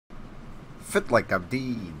Fit like a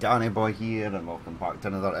D, Danny Boy here, and welcome back to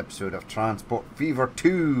another episode of Transport Fever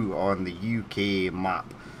 2 on the UK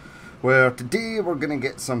map. Where today we're going to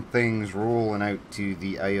get some things rolling out to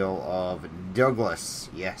the Isle of Douglas.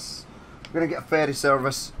 Yes, we're going to get a ferry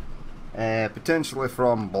service, potentially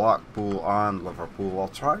from Blackpool and Liverpool. I'll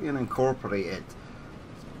try and incorporate it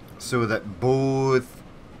so that both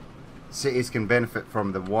cities can benefit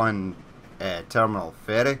from the one terminal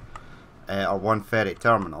ferry, or one ferry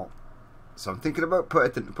terminal. So I'm thinking about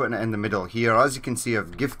putting it in the middle here. As you can see,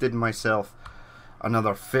 I've gifted myself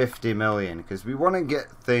another 50 million because we want to get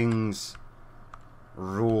things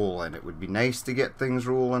rolling. It would be nice to get things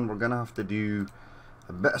rolling. We're going to have to do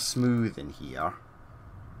a bit of smoothing here.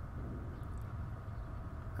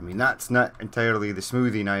 I mean, that's not entirely the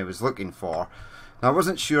smoothing I was looking for. Now, I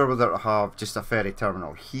wasn't sure whether to have just a ferry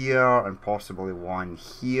terminal here and possibly one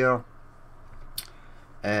here.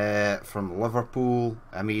 From Liverpool.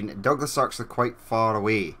 I mean, Douglas is actually quite far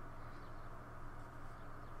away,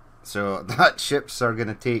 so that ships are going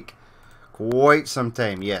to take quite some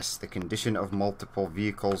time. Yes, the condition of multiple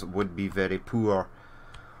vehicles would be very poor,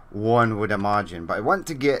 one would imagine, but I want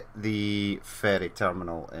to get the ferry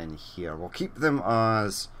terminal in here. We'll keep them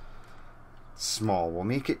as small. We'll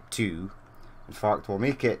make it 2. In fact, we'll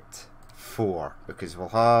make it 4 because we'll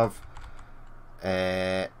have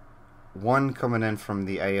one coming in from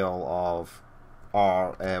the Isle of,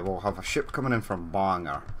 we'll have a ship coming in from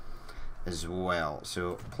Bangor as well.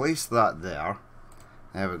 So place that there.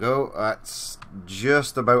 There we go. That's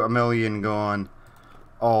just about 1 million gone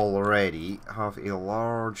already. Have a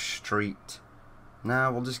large street.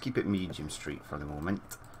 Nah, we'll just keep it medium street for the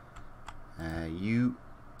moment. You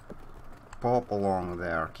pop along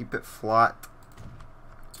there. Keep it flat.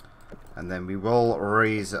 And then we will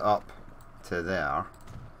raise it up to there.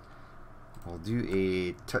 We'll do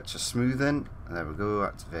a touch of smoothing. There we go,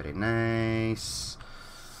 that's very nice.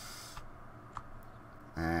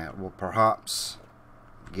 We'll perhaps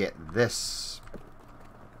get this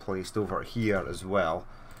placed over here as well.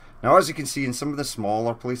 Now, as you can see, in some of the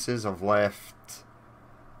smaller places I've left,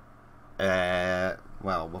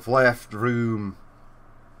 well, we've left room,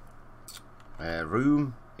 yeah,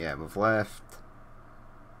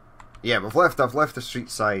 I've left the street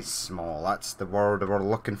size small. That's the word we're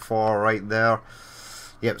looking for right there.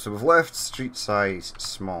 Yep, so we've left street size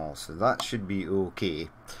small, so that should be okay.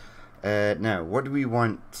 Now, what do we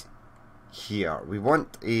want here? We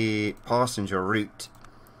want a passenger route.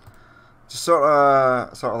 Just sort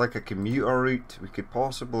of like a commuter route. We could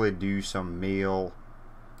possibly do some mail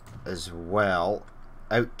as well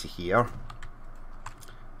out to here.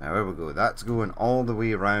 Now, there we go. That's going all the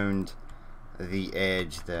way around the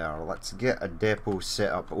edge there. Let's get a depot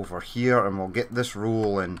set up over here and we'll get this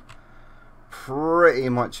rolling pretty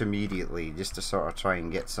much immediately, just to sort of try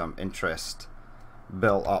and get some interest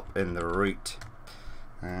built up in the route.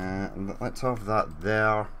 Let's have that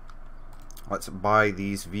there. Let's buy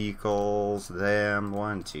these vehicles, them,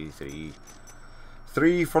 1, 2, 3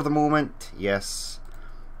 3 for the moment. Yes,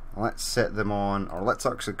 let's set them on, or let's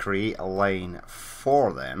actually create a line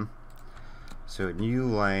for them. So a new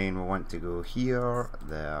line, we want to go here,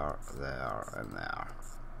 there, there, and there.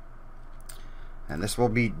 And this will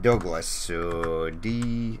be Douglas, so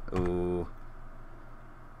D-O...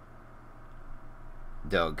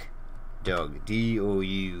 Doug. Doug.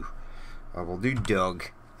 D-O-U. We'll do Doug.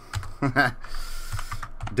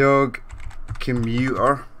 Doug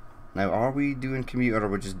commuter. Now, are we doing commuter or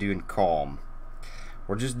we're just doing com?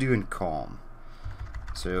 We're just doing com.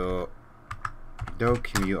 So Doug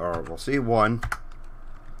commuter, we'll say 1.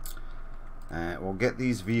 We'll get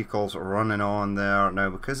these vehicles running on there. Now,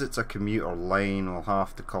 because it's a commuter line, we'll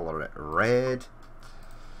have to color it red.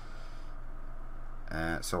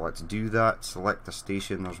 So let's do that. Select the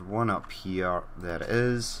station. There's one up here. There it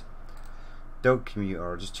is. Doug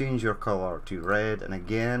commuter, just change your color to red. And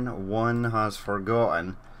again, one has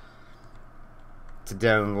forgotten to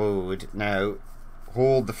download. Now,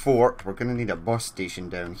 hold the fort. We're going to need a bus station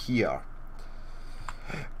down here.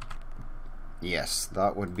 Yes,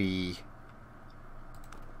 that would be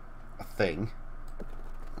a thing.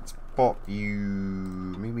 Let's pop you,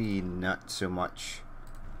 maybe not so much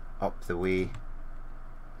up the way,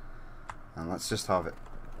 and let's just have it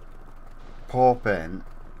pop in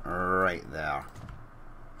right there.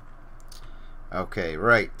 Okay,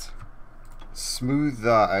 right. Smooth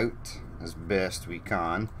that out as best we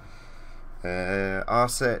can.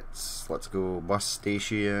 Assets, let's go bus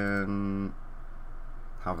station.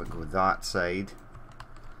 Have it go that side.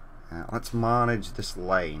 Let's manage this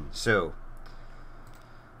line. So,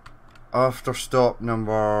 after stop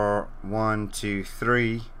number 1, 2,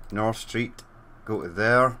 3, North Street, go to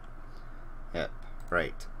there. Yep,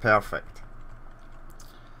 right, perfect.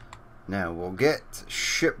 Now we'll get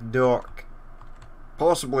ship dock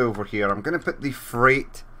possibly over here. I'm going to put the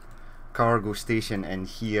freight cargo station in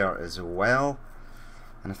here as well,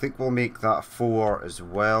 and I think we'll make that 4 as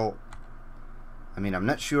well. I mean, I'm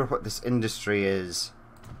not sure what this industry is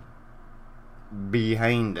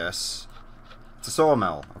behind us. It's a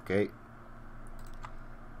sawmill, okay.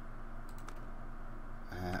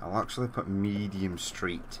 I'll actually put Medium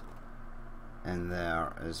Street in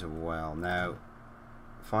there as well. Now,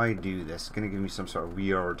 if I do this, it's going to give me some sort of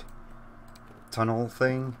weird tunnel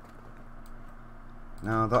thing.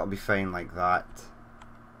 No, that'll be fine like that.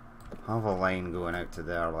 Have a line going out to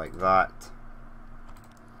there like that.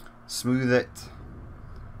 Smooth it.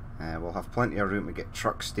 We'll have plenty of room to get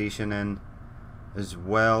truck station in as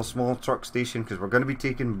well. Small truck station, because we're going to be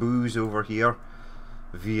taking booze over here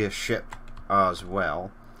via ship as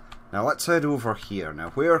well. Now let's head over here.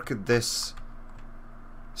 Now where could this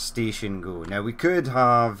station go? Now we could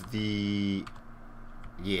have the...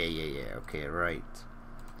 Yeah, okay, right.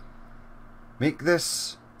 Make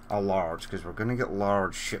this a large, because we're going to get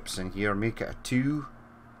large ships in here. Make it a 2.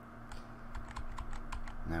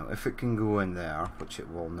 Now if it can go in there, which it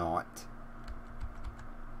will not,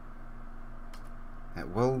 it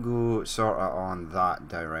will go sort of on that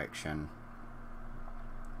direction.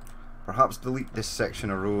 Perhaps delete this section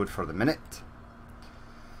of road for the minute.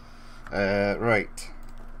 Right.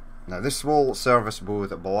 Now this will service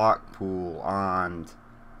both Blackpool and...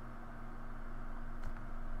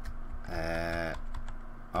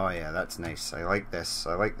 oh yeah, that's nice. I like this.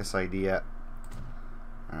 I like this idea.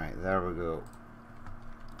 Alright, there we go.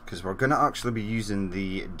 Because we're going to actually be using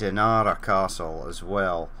the Dinara Castle as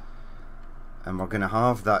well. And we're going to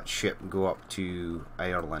have that ship go up to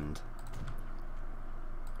Ireland.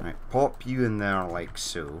 Right, pop you in there like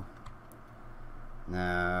so.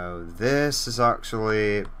 Now, this is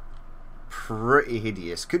actually pretty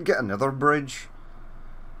hideous. Could get another bridge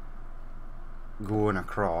going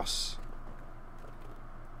across.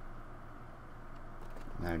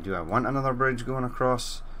 Now, do I want another bridge going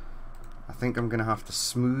across? I think I'm going to have to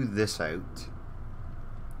smooth this out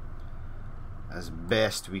as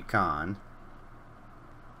best we can.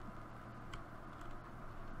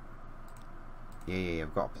 Yeah,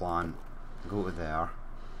 I've got a plan. Go to there.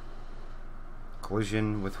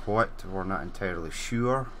 Collision with what? We're not entirely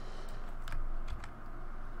sure.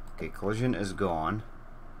 Okay, collision is gone.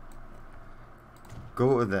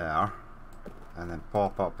 Go to there and then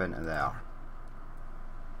pop up into there.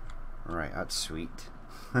 Right, that's sweet.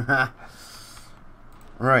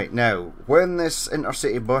 Right, now when this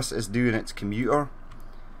intercity bus is doing its commuter,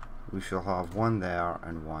 we shall have one there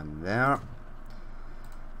and one there.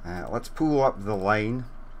 Let's pull up the line.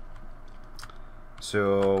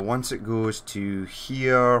 So once it goes to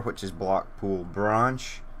here, which is Blackpool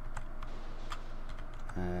branch,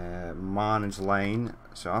 manage line.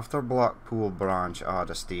 So after Blackpool branch, add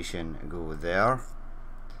a station, go there,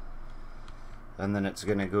 and then it's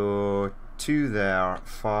going to go to there,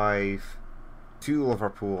 5, to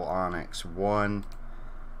Liverpool Annex 1,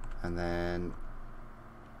 and then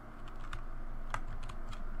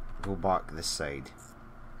go back this side.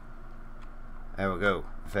 There we go.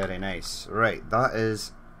 Very nice. Right, that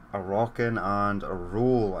is a rockin' and a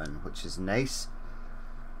rollin', which is nice.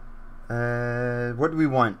 What do we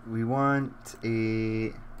want? We want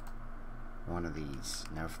one of these.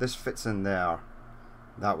 Now if this fits in there,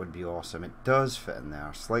 that would be awesome. It does fit in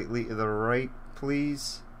there. Slightly to the right,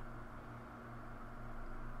 please.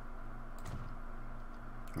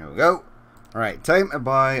 There we go. Right, time to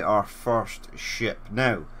buy our first ship.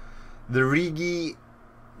 Now, the Rigi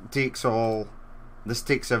takes all... This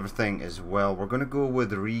takes everything as well. We're going to go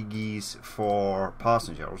with Rigis for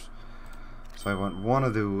passengers. So I want one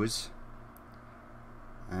of those.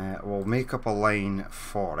 We'll make up a line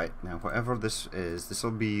for it. Now, whatever this is, this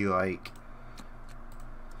will be like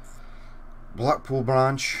Blackpool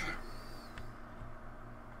branch.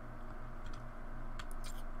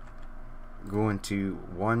 Go into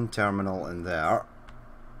one terminal in there.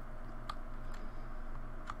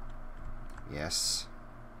 Yes.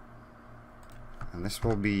 And this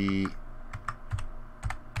will be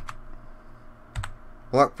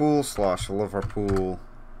Blackpool / Liverpool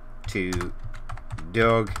to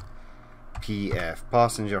Doug PF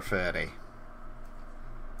passenger ferry.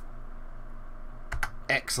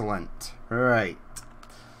 Excellent. Right.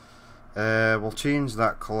 We'll change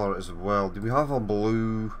that colour as well. Do we have a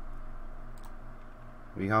blue?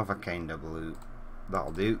 We have a kind of blue.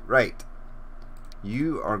 That'll do. Right.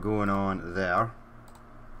 You are going on there.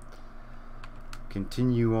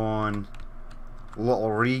 Continue on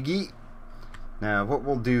Little Rigi. Now what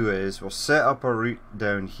we'll do is we'll set up a route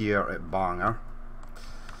down here at Bangor.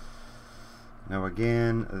 Now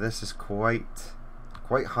again, this is quite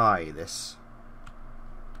high, this.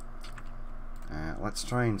 Let's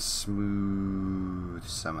try and smooth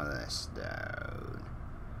some of this down.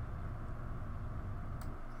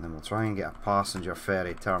 And then we'll try and get a passenger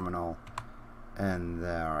ferry terminal in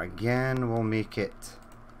there. Again, we'll make it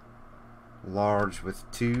large with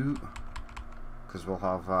 2, because we'll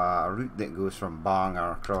have a route that goes from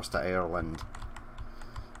Bangor across to Ireland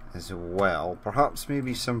as well. Perhaps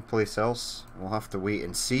maybe someplace else. We'll have to wait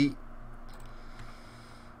and see.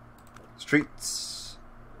 Streets.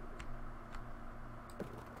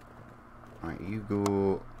 Right, you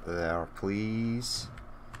go there, please.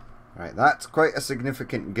 Right, that's quite a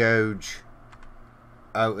significant gouge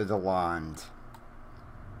out of the land.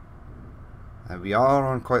 And we are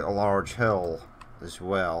on quite a large hill as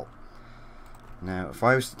well. Now, if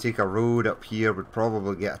I was to take a road up here, we'd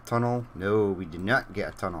probably get a tunnel. No, we do not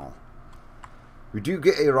get a tunnel. We do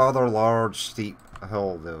get a rather large, steep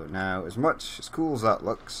hill, though. Now, as cool as that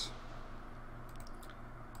looks,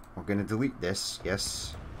 we're going to delete this.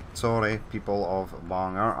 Yes, sorry, people of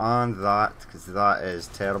Bangor, and that, because that is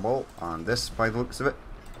terrible. And this, by the looks of it,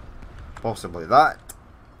 possibly that,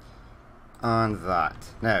 and that.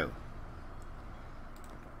 Now,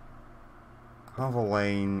 have a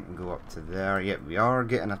line and go up to there. Yep, we are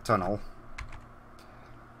getting a tunnel.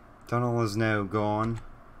 Tunnel is now gone.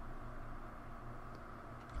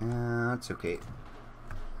 That's okay.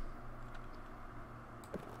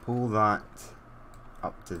 Pull that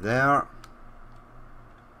up to there.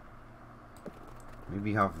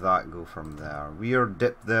 Maybe have that go from there. Weird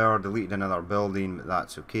dip there, deleted another building, but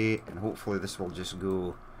that's okay. And hopefully this will just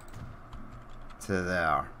go to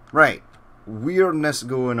there. Right. Weirdness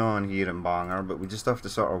going on here in Bangor, but we just have to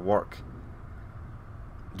sort of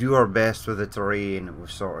do our best with the terrain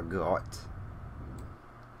we've sort of got.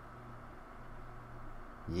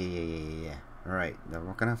 Yeah. Right, then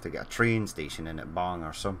we're gonna have to get a train station in at Bangor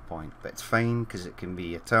at some point, but it's fine because it can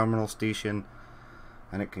be a terminal station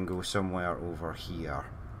and it can go somewhere over here.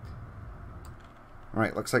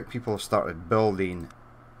 Right, looks like people have started building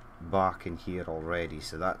back in here already,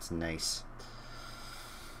 so that's nice.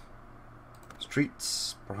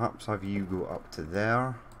 Streets, perhaps have you go up to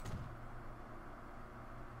there.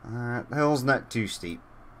 The hill's not too steep.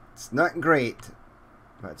 It's not great,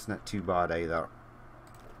 but it's not too bad either.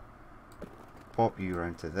 Pop you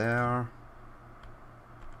around to there.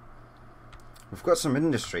 We've got some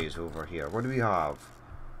industries over here. What do we have?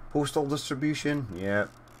 Postal distribution?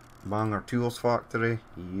 Yep. Bangor Tools Factory?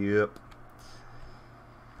 Yep.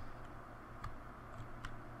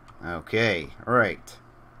 Okay, right.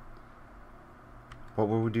 What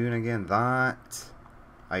were we doing again? That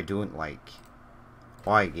I don't like.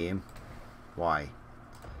 Why, game? Why?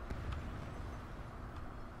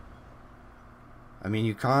 I mean,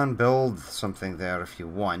 you can build something there if you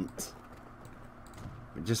want,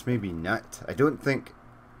 but just maybe not. I don't think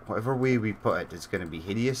whatever way we put it is going to be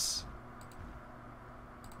hideous.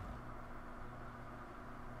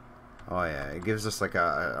 Oh yeah, it gives us like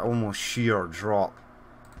a almost sheer drop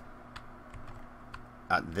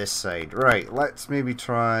at this side. Right, let's maybe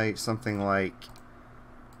try something like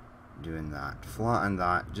doing that. Flatten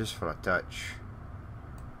that just for a touch.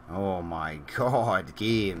 Oh my god,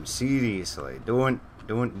 game, seriously, don't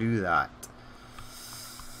do that.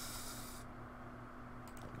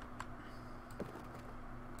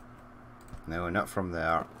 No, not from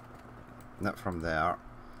there. Not from there.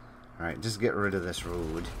 Alright, just get rid of this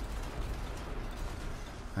road.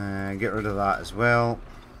 Get rid of that as well.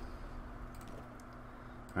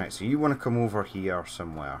 Right, so you want to come over here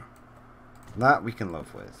somewhere. That we can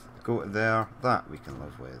live with. Go to there, that we can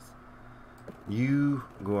live with. You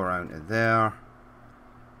go around to there.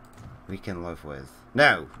 We can live with.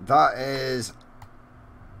 Now, that is...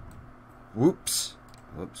 Whoops.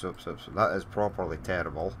 Whoops. That is properly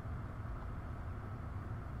terrible.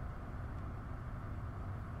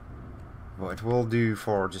 But it will do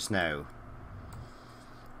for just now.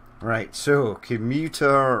 Right, so,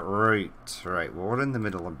 commuter route. Right, well, we're in the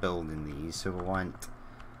middle of building these, so we want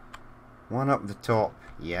one up the top,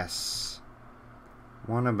 yes.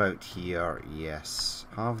 One about here, yes.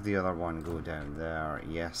 Have the other one go down there,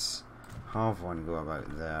 yes. Have one go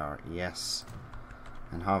about there, yes.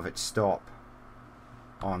 And have it stop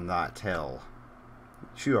on that hill.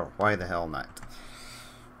 Sure, why the hell not?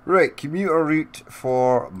 Right, commuter route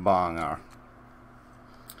for Bangor.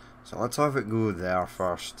 So let's have it go there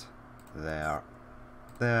first. There,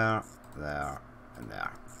 and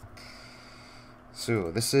there.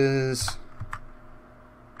 So this is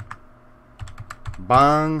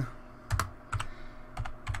Bang.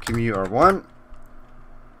 commuter 1.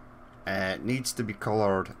 It needs to be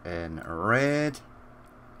coloured in red.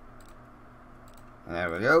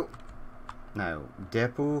 There we go. Now,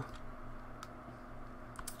 depot.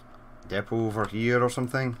 Depot over here or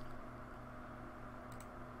something.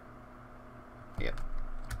 Yep.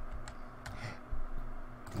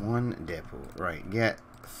 1 depot. Right, get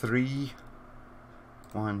 3.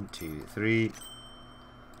 1, 2, 3.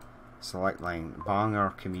 Select line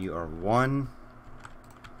Bangor commuter 1.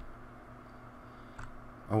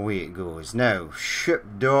 Away it goes. Now, ship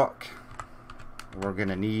dock. We're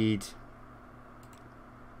gonna need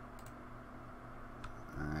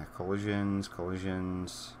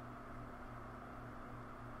collisions.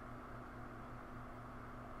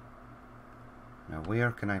 Now,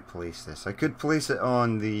 where can I place this? I could place it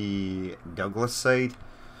on the Douglas side,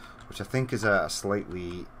 which I think is a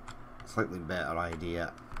slightly better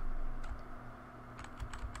idea.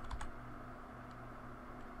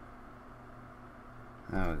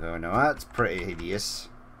 There we go. Now that's pretty hideous,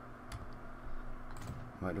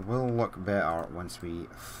 but it will look better once we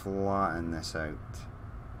flatten this out.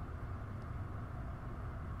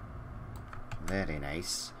 Very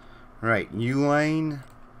nice. Right, new line.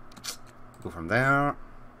 Go from there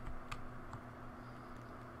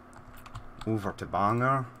over to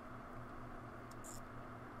Bangor.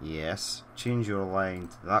 Yes. Change your line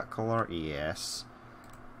to that colour. Yes.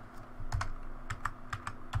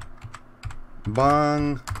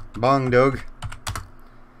 Bang. Bang Doug.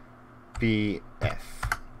 PF.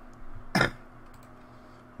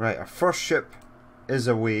 Right, our first ship is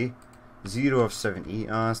away. 0 of 70,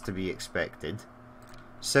 as to be expected.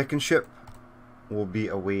 Second ship will be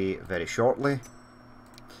away very shortly.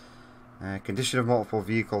 Condition of multiple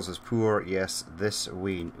vehicles is poor. Yes, this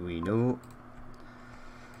we know.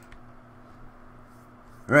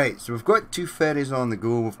 Right, so we've got 2 ferries on the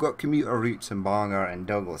go. We've got commuter routes in Bangor and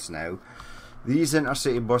Douglas now. These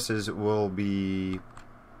intercity buses will be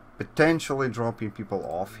potentially dropping people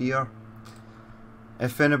off here.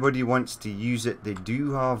 If anybody wants to use it, they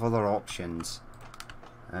do have other options.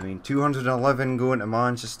 I mean, 211 going to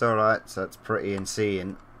Manchester, that's pretty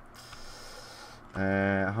insane.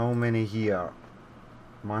 How many here?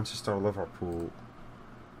 Manchester, Liverpool.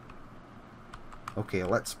 Okay,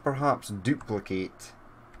 let's perhaps duplicate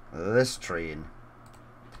this train.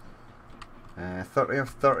 30 of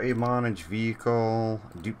 30 managed vehicle,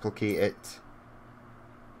 duplicate it.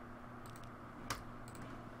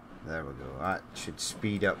 There we go, that should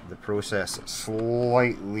speed up the process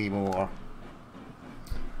slightly more.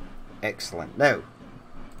 Excellent. Now,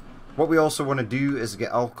 what we also want to do is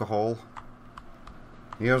get alcohol.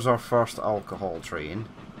 Here's our first alcohol train.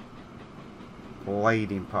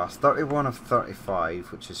 Gliding past 31 of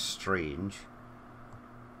 35, which is strange.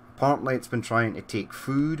 Apparently it's been trying to take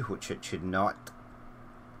food, which it should not.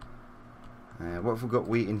 What have we got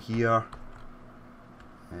waiting here?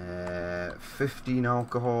 15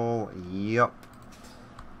 alcohol, yep.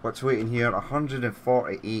 What's waiting here?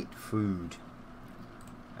 148 food.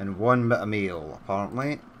 And 1 bit of meal,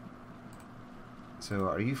 apparently. So,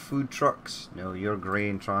 are you food trucks? No, you're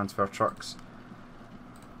grain transfer trucks.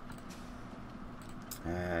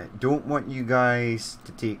 Don't want you guys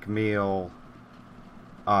to take mail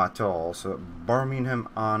at all. So, Birmingham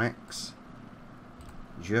Annex,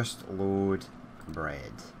 just load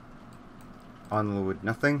bread. Unload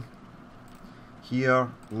nothing. Here,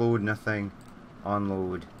 load nothing.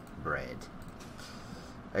 Unload bread.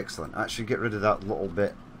 Excellent. That should get rid of that little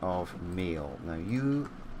bit of mail. Now you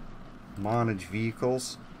manage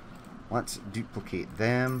vehicles. Let's duplicate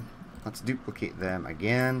them. Let's duplicate them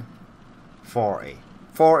again. 40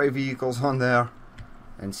 vehicles on there.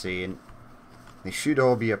 Insane. They should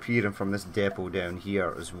all be appearing from this depot down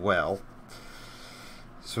here as well.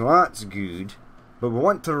 So that's good. But we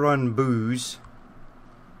want to run booze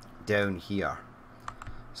down here.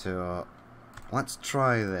 So let's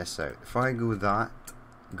try this out. If I go that,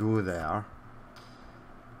 go there,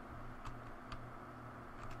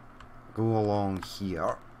 go along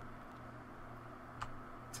here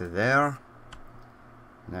to there.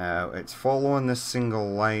 Now it's following this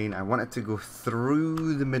single line. I want it to go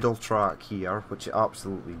through the middle track here, which it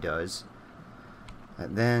absolutely does.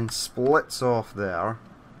 It then splits off there,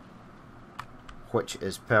 which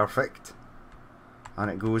is perfect,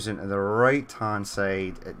 and it goes into the right hand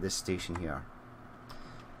side at this station here.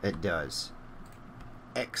 It does.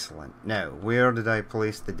 Excellent. Now, where did I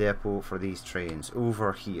place the depot for these trains?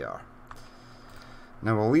 Over here.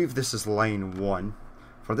 Now we'll leave this as line 1.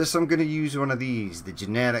 For this I'm going to use one of these, the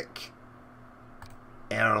generic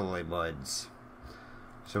early buds.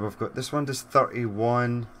 So we've got this one does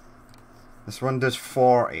 31, This one does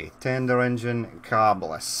 40. Tender engine,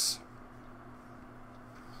 carbless.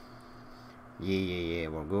 Yeah,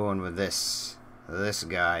 we're going with this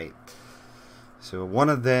guy. So one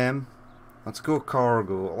of them, let's go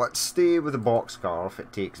cargo. Let's stay with the boxcar if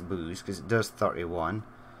it takes booze, because it does 31.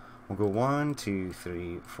 We'll go 1, 2,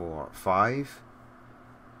 3, 4, 5,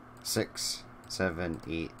 6, 7,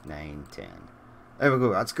 8, 9, 10. There we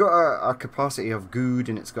go. It's got a capacity of good,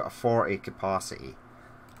 and it's got a 40 capacity.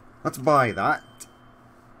 Let's buy that.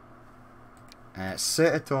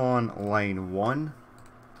 Set it on line 1.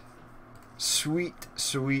 Sweet,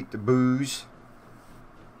 sweet booze.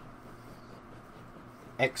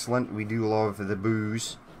 Excellent, we do love the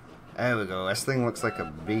booze. There we go, this thing looks like a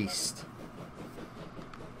beast.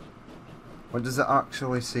 What does it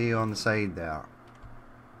actually say on the side there?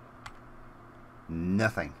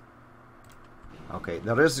 Nothing. Okay,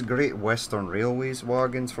 there is Great Western Railways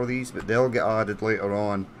wagons for these, but they'll get added later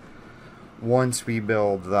on once we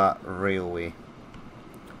build that railway.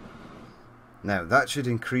 Now, that should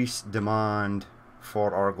increase demand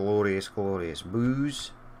for our glorious, glorious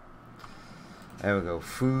booze. There we go.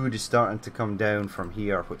 Food is starting to come down from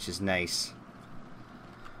here, which is nice.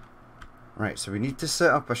 Right, so we need to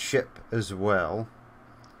set up a ship as well,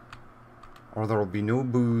 or there will be no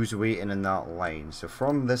booze waiting in that line. So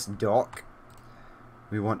from this dock,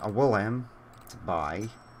 we want a Willem to buy.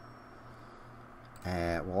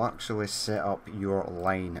 We'll actually set up your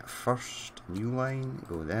line first. New line,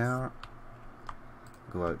 go there.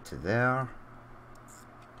 Go out to there.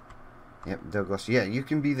 Yep, Douglas. Yeah, you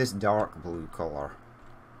can be this dark blue colour.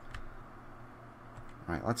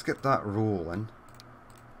 Right, let's get that rolling.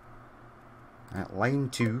 Line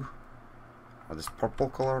 2. Or this purple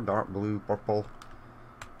colour, dark blue, purple.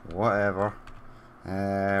 Whatever.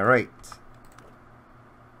 Right.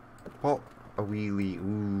 Pop a wheelie.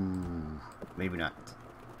 Ooh, maybe not.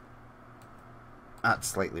 That's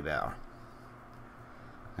slightly better.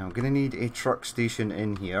 Now I'm going to need a truck station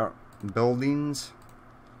in here. Buildings.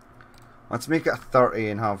 Let's make it a 30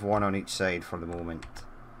 and have one on each side for the moment.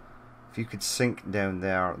 If you could sink down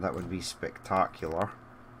there, that would be spectacular.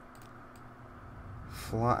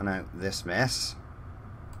 Flatten out this mess.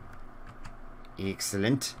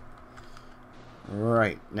 Excellent.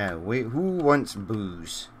 Right, now, wait, who wants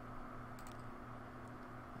booze?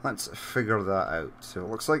 Let's figure that out. So it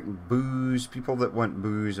looks like booze, people that want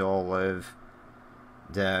booze all live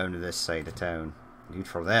down this side of town. Good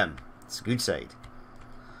for them. It's a good side.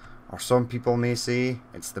 Or some people may say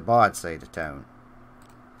it's the bad side of town.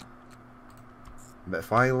 But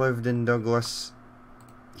if I lived in Douglas,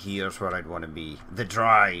 here's where I'd want to be. The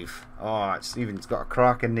Drive. Oh, it's got a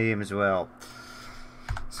cracking name as well.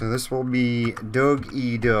 So this will be Doug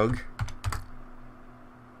E. Doug.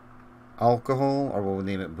 Alcohol, or we'll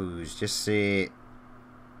name it booze. Just say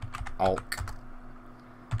Alk.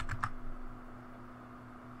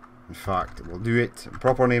 In fact, we'll do it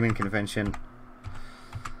proper naming convention.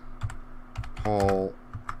 Hall,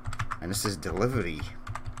 and this is delivery.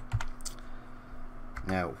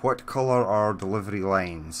 Now, what colour are delivery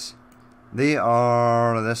lines? They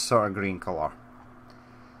are this sort of green colour.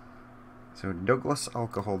 So Douglas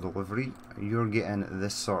Alcohol Delivery, you're getting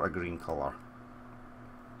this sort of green colour.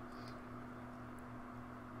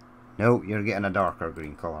 No, you're getting a darker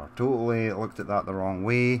green colour. Totally looked at that the wrong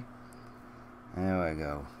way. There we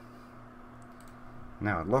go.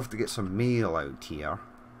 Now, I'd love to get some mail out here.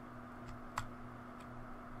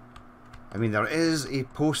 I mean, there is a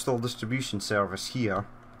postal distribution service here.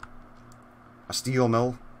 A steel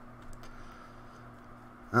mill.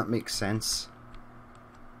 That makes sense.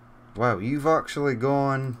 Wow, you've actually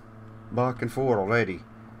gone back and forth already.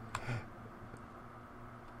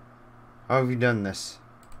 How have you done this?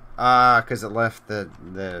 Ah, because it left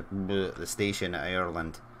the station at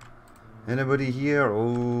Ireland. Anybody here?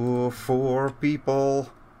 Oh, 4 people.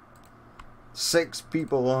 6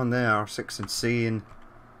 people on there. 6 insane.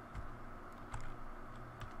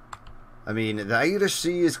 I mean, the Irish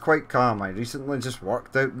Sea is quite calm. I recently just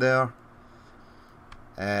worked out there.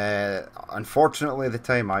 Unfortunately, the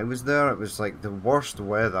time I was there, it was like the worst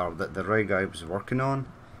weather that the rig I was working on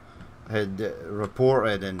had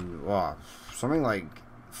reported in, wow, something like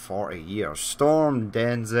 40 years. Storm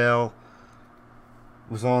Denzel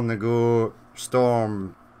was on the go.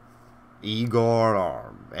 Storm Igor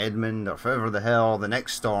or Edmund or whatever the hell the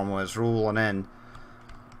next storm was rolling in.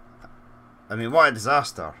 I mean, what a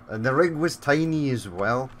disaster. And the rig was tiny as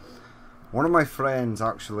well. One of my friends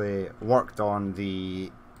actually worked on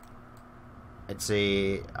the... It's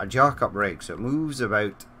a jack-up rig, so it moves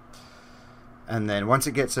about. And then once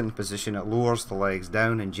it gets in position, it lowers the legs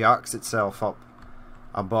down and jacks itself up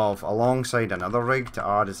above alongside another rig to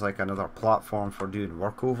add as like another platform for doing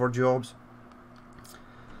workover jobs.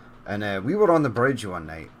 And we were on the bridge one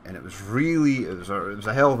night, and it was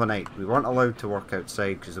a hell of a night. We weren't allowed to work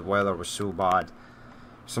outside because the weather was so bad.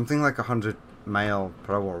 Something like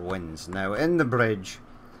 100-mile-per-hour winds. Now in the bridge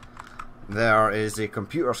there is a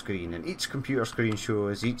computer screen, and each computer screen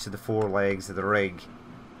shows each of the 4 legs of the rig,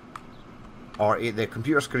 or the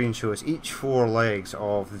computer screen shows each 4 legs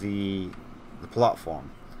of the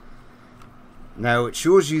platform. Now it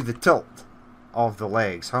shows you the tilt of the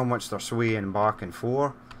legs, how much they're swaying back and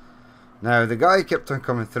forth. Now the guy kept on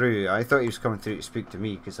coming through. I thought he was coming through to speak to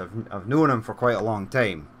me because I've known him for quite a long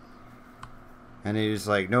time. And he was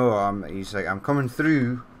like, no, I'm coming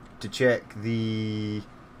through to check the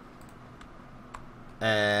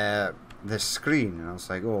screen. And I was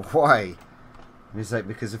like, oh, why? And he's like,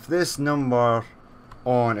 because if this number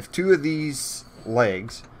if 2 of these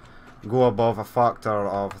legs go above a factor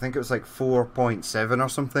of, I think it was like 4.7 or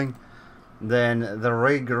something, then the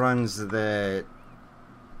rig runs the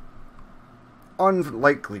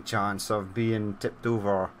unlikely chance of being tipped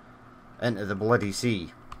over into the bloody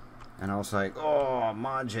sea. And I was like, oh,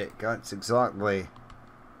 magic, that's exactly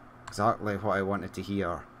what I wanted to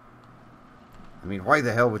hear. I mean, why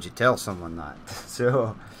the hell would you tell someone that?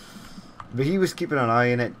 So, but he was keeping an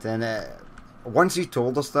eye on it, and once he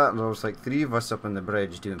told us that, there was like 3 of us up on the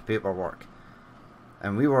bridge doing paperwork,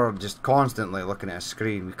 and we were just constantly looking at a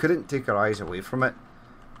screen. We couldn't take our eyes away from it,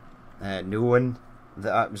 knowing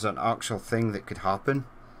that was an actual thing that could happen.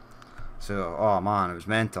 So, oh man, it was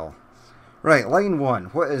mental. Right, line 1.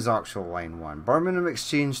 What is actual line 1? Birmingham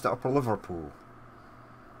Exchange to Upper Liverpool.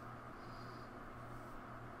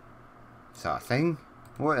 Is that a thing?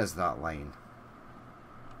 What is that line?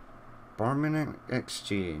 Birmingham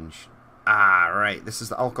Exchange. Ah, right. This is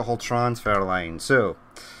the alcohol transfer line. So,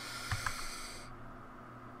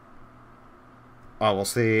 I will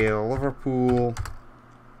say Liverpool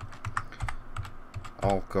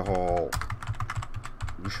alcohol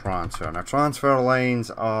transfer. Now, transfer lines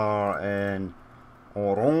are in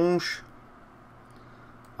orange,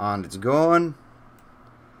 and it's gone.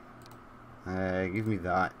 Give me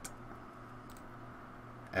that.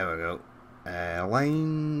 There we go.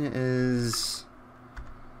 Line is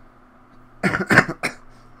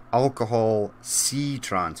alcohol C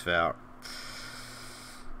transfer.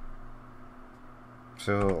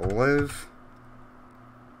 So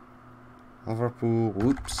Liverpool,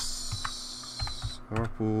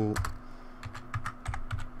 Liverpool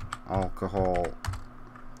alcohol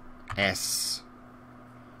S.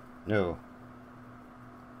 No.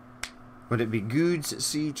 Would it be goods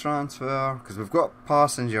C transfer? Because we've got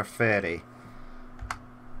passenger ferry.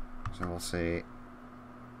 So we'll say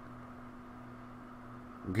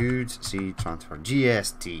goods C transfer.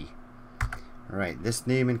 GST. Right, this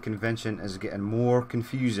naming convention is getting more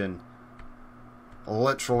confusing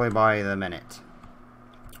literally by the minute.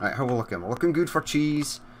 Right, how are we looking? We're looking good for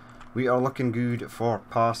cheese. We are looking good for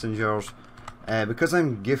passengers. Because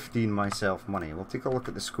I'm gifting myself money, we'll take a look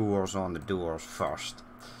at the scores on the doors first.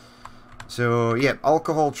 So, yeah,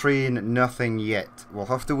 alcohol train, nothing yet. We'll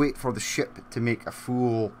have to wait for the ship to make a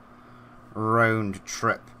full round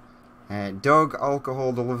trip. Doug,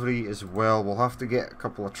 alcohol delivery as well. We'll have to get a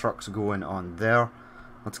couple of trucks going on there.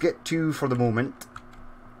 Let's get 2 for the moment.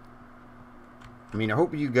 I mean, I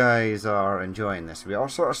hope you guys are enjoying this. We are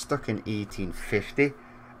sort of stuck in 1850.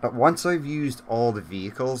 But once I've used all the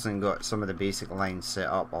vehicles and got some of the basic lines set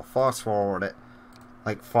up, I'll fast forward it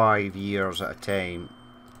like 5 years at a time.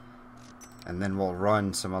 And then we'll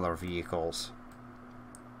run some other vehicles.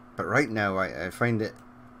 But right now I find it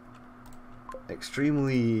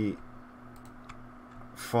extremely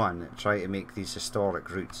fun to try to make these historic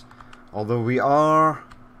routes. Although we are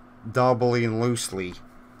dabbling loosely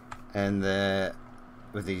in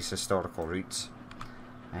with these historical routes.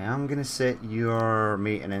 I am going to set your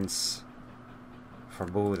maintenance for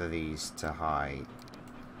both of these to high.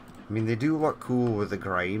 I mean, they do look cool with the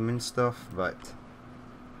grime and stuff, but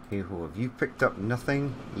hey ho, have you picked up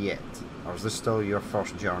nothing yet? Or is this still your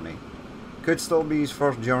first journey? Could still be his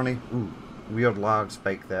first journey. Ooh, weird lag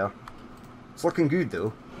spike there. It's looking good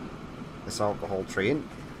though, this alcohol train.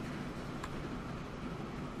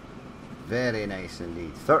 Very nice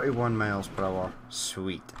indeed. 31 miles per hour.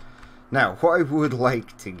 Sweet. Now, what I would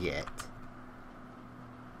like to get,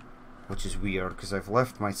 which is weird because I've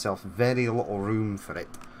left myself very little room for it,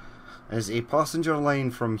 is a passenger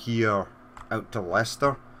line from here out to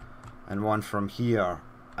Leicester, and one from here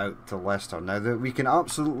out to Leicester. Now, that we can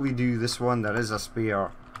absolutely do this one. There is a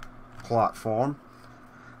spare platform.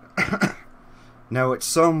 Now, at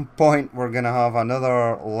some point, we're going to have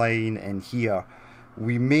another line in here,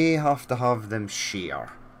 we may have to have them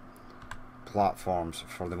share platforms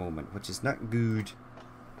for the moment, which is not good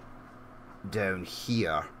down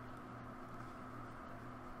here.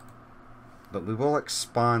 But we will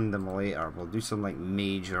expand them later. We'll do some like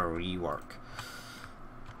major rework.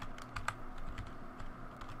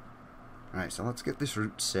 Alright, so let's get this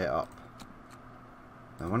route set up.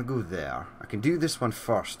 I want to go there. I can do this one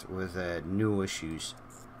first with no issues.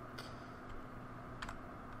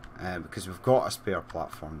 Because we've got a spare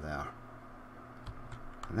platform there.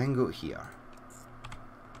 And then go here.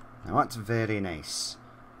 Now that's very nice.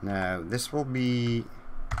 Now this will be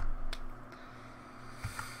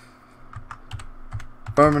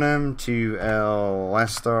Birmingham to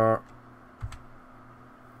Leicester.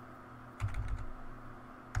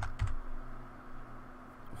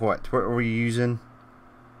 What are we using?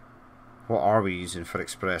 What are we using for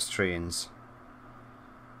express trains?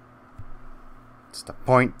 It's the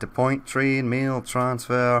point-to-point train, mail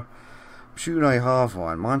transfer. I'm sure I have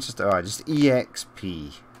one. Manchester, just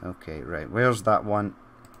EXP. Okay, right. Where's that one?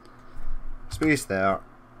 Space there.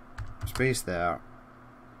 Space there.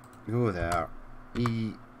 Go there.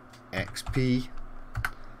 EXP.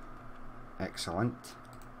 Excellent.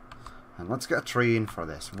 And let's get a train for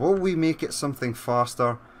this. Will we make it something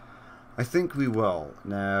faster? I think we will.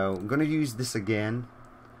 Now, I'm going to use this again.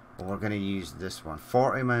 We're going to use this one.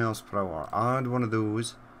 40 miles per hour. Add one of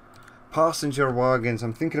those. Passenger wagons.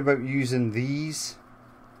 I'm thinking about using these.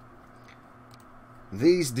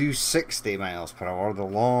 These do 60 miles per hour. The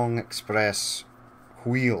long express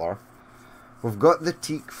wheeler. We've got the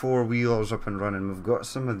teak four-wheelers up and running. We've got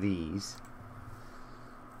some of these.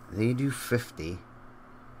 They do 50.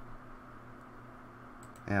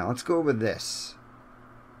 Yeah, let's go with this.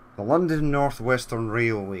 The London North Western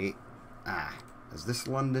Railway. Is this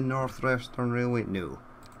London North Western Railway? No.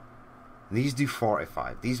 These do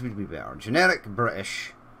 45. These would be better. Generic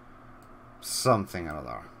British something or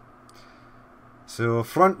other. So,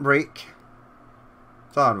 front brake.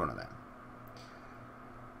 Let's add one of them.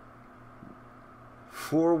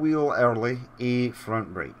 Four-wheel early, A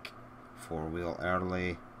front brake. Four-wheel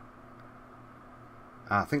early.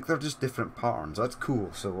 I think they're just different patterns. That's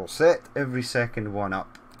cool. So we'll set every second one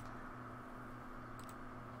up.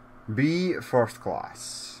 B first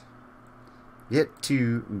class. Get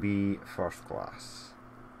to B first class.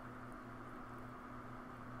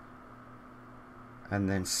 And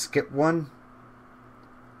then skip one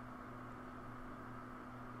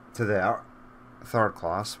to there. Third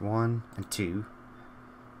class, 1 and 2.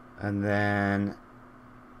 And then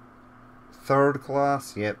third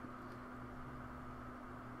class, yep.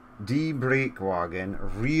 D brake wagon,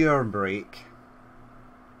 rear brake.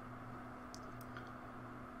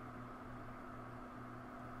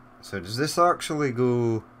 So does this actually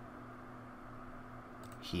go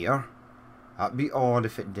here? That'd be odd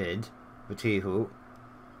if it did, but hey-ho.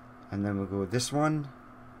 And then we'll go this one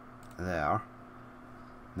there.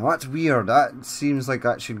 Now that's weird, that seems like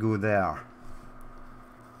that should go there.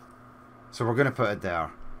 So we're going to put it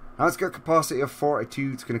there. Now it's got a capacity of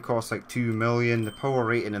 42, it's going to cost like 2 million. The power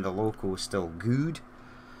rating in the loco is still good.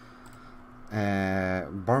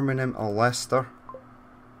 Birmingham or Leicester.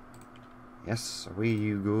 Yes, away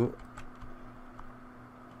you go.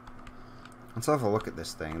 Let's have a look at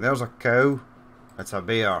this thing. There's a cow. It's a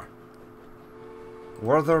bear.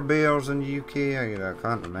 Were there bears in the UK? I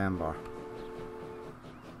can't remember.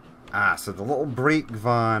 So the little brake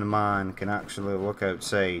van man can actually look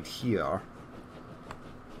outside here.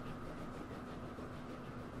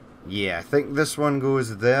 Yeah, I think this one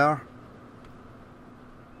goes there.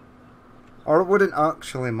 Or it wouldn't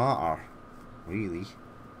actually matter, really.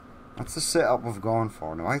 That's the setup we've gone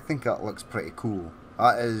for. Now, I think that looks pretty cool.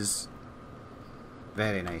 That is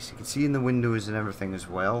very nice. You can see in the windows and everything as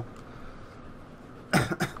well.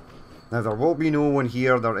 Now, there will be no one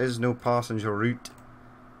here. There is no passenger route.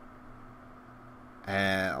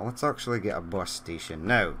 Let's actually get a bus station.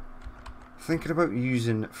 Now, thinking about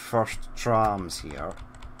using first trams here.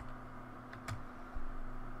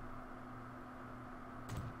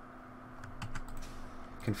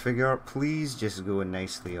 Configure, please just go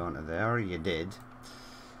nicely onto there. You did.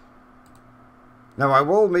 Now I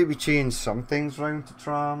will maybe change some things round to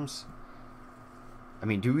trams. I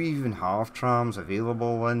mean, do we even have trams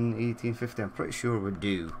available in 1850? I'm pretty sure we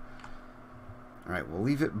do. Alright, we'll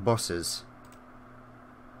leave it buses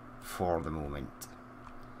for the moment.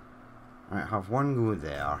 Alright, have one go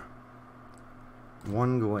there.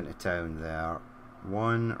 One go into town there.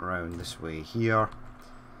 One round this way here.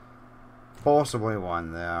 Possibly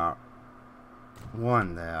one there.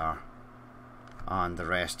 One there. And the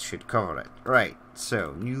rest should cover it. Right,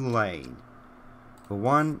 so, new line. go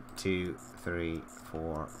 1, 2, 3,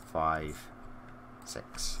 4, 5,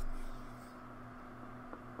 6.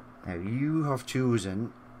 Now you have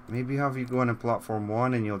chosen, maybe have you go on platform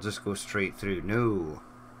 1 and you'll just go straight through. No.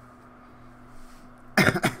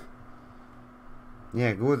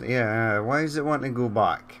 Yeah, go. Yeah, why does it want to go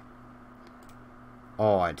back?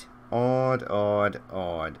 Odd. Odd, odd,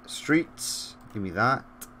 odd. Streets. Give me that.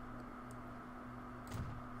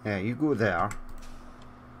 Yeah, you go there.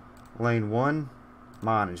 Line 1.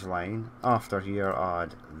 Manage line. After here,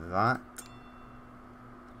 add that.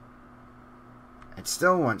 It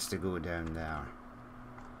still wants to go down there.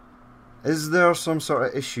 Is there some sort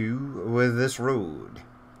of issue with this road?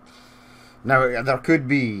 Now, there could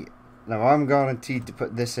be. Now, I'm guaranteed to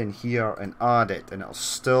put this in here and add it, and it'll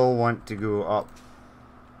still want to go up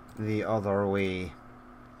the other way.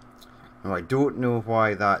 Now, I don't know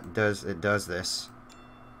why that does. It does this.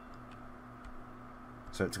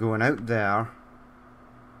 So it's going out there.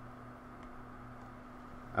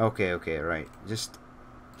 Okay, okay, right. Just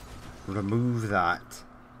remove that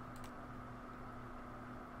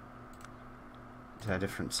to a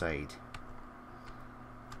different side.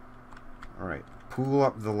 Alright, pull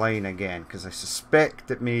up the line again, because I suspect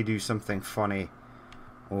it may do something funny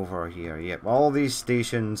over here. Yep, all these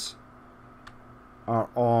stations are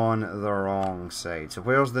on the wrong side. So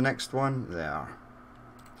where's the next one? There.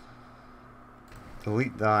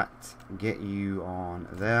 Delete that, get you on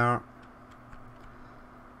there.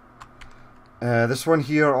 This one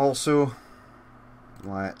here also,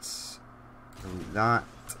 let's delete that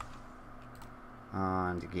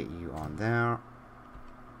and get you on there.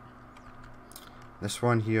 This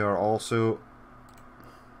one here also,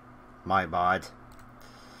 my bad.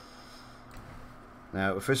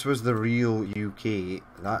 Now if this was the real UK,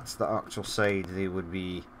 that's the actual side they would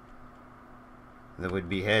be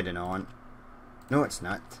heading on. No, it's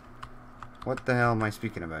not. What the hell am I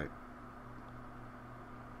speaking about?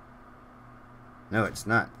 No, it's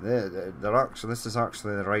not. They're actually, this is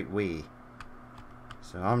actually the right way.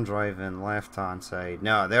 So I'm driving left hand side.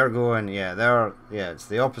 No, they're going, yeah, it's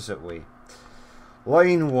the opposite way.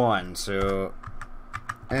 Line 1, so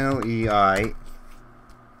LEI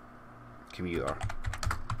commuter.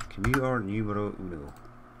 Commuter numero uno.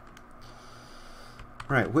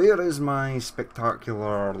 Right, where is my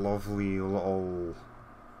spectacular, lovely little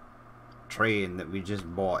train that we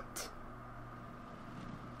just bought?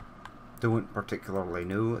 Don't particularly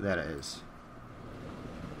know. There it is.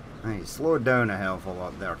 Hey, slow it down a hell of a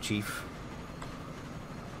lot there, Chief.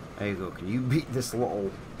 There you go. Can you beat this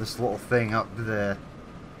little thing up the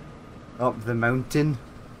mountain?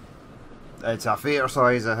 It's a fair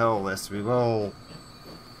size of hill. This we will.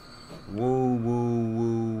 Whoa, whoa,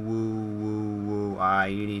 whoa, whoa, whoa, whoa! Ah,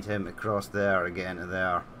 you need him to cross there again to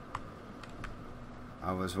there.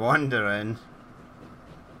 I was wondering.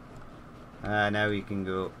 Now you can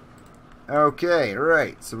go. Okay,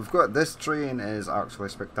 right, so we've got this train is actually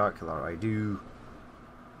spectacular.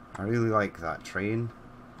 I really like that train.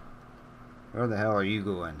 Where the hell are you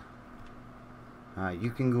going?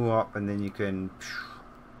 You can go up and then you can...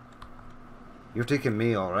 You're taking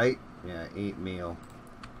mail, right? Yeah, 8 mail.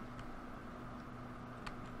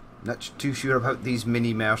 Not too sure about these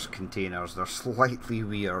mini Maersk containers. They're slightly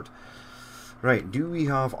weird. Right, do we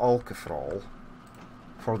have Alcatraz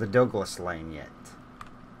for the Douglas line yet?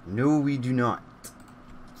 No, we do not.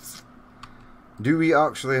 Do we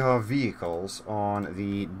actually have vehicles on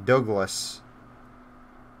the Douglas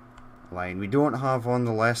line? We don't have on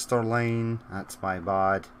the Leicester line. That's my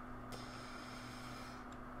bad.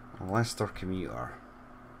 Leicester commuter.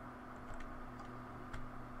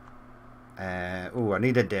 Oh, I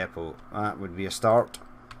need a depot. That would be a start.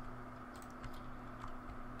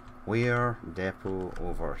 Where? Depot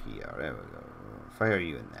over here. There we go. Fire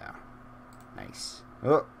you in there. Nice.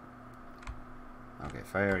 Oh. Okay,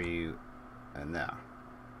 fire you in there.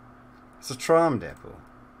 It's a tram depot.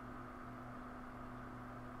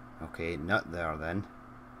 Okay, not there then.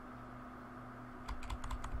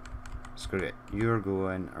 Screw it. You're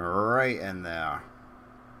going right in there.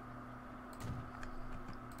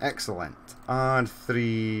 Excellent. And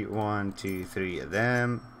 3, 1, 2, 3 of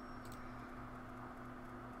them.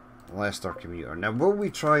 Leicester commuter. Now, will we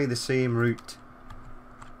try the same route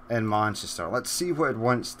in Manchester? Let's see what it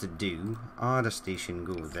wants to do. Add a station,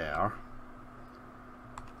 go there.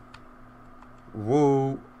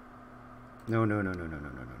 Whoa. No, no, no, no, no, no, no,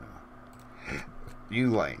 no, no. You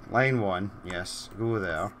line. Line 1. Yes, go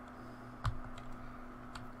there.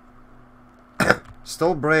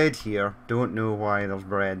 Still bread here. Don't know why there's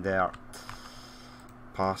bread there.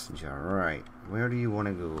 Passenger. Right. Where do you want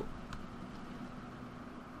to go?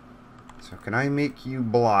 So can I make you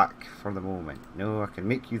black for the moment? No, I can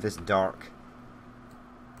make you this dark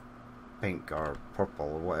pink or purple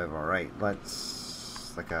or whatever. Right,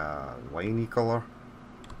 let's... like a winey colour.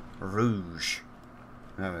 Rouge.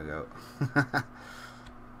 There we go.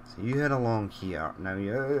 So you head along here.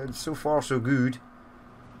 Now, so far so good.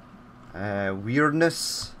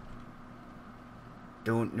 Weirdness.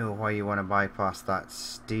 Don't know why you want to bypass that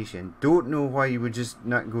station. Don't know why you would just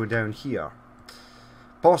not go down here.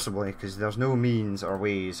 Possibly because there's no means or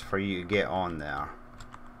ways for you to get on there.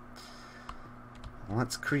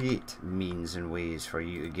 Let's create means and ways for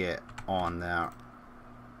you to get on there.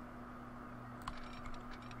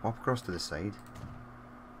 Hop across to the side.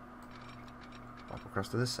 Hop across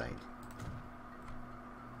to the side.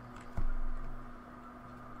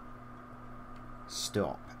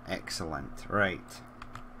 Stop. Excellent. Right.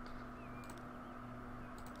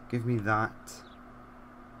 Give me that.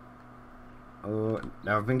 Oh,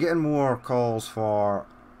 now I've been getting more calls for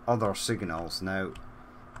other signals. Now,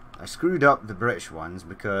 I screwed up the British ones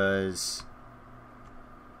because...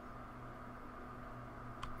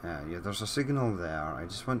 yeah, there's a signal there. I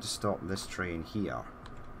just want to stop this train here.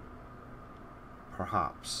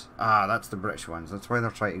 Perhaps. Ah, that's the British ones. That's why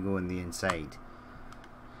they're trying to go in the inside.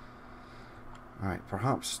 Alright,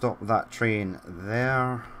 perhaps stop that train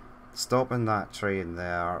there. Stopping that train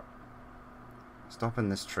there. Stopping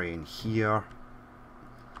this train here.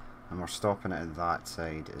 And we're stopping it at that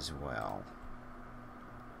side as well.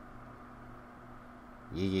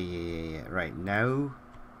 Yeah. Right, now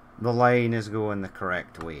the line is going the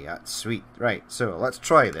correct way. That's sweet. Right, so let's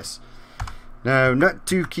try this. Now, not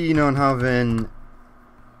too keen on having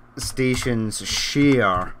stations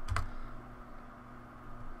share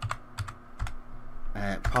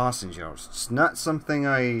passengers. It's not something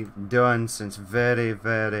I've done since very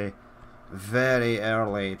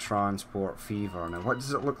early Transport Fever. Now, what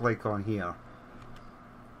does it look like on here?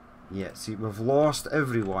 Yeah, see, we've lost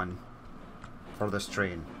everyone for this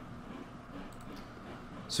train.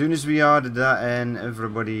 As soon as we added that in,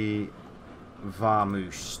 everybody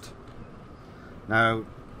vamoosed. Now,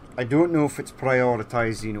 I don't know if it's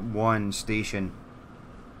prioritizing one station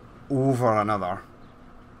over another.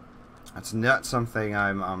 That's not something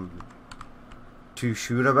I'm too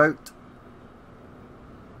sure about.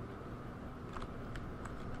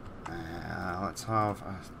 Let's have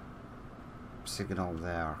a signal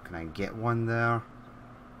there. Can I get one there?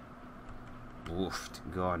 Woofed.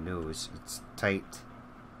 God knows. It's tight.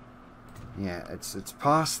 Yeah, it's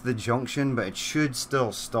past the junction, but it should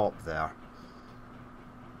still stop there.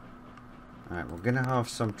 Alright, we're gonna have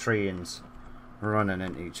some trains running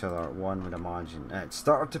into each other, one would imagine. It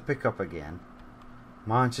started to pick up again.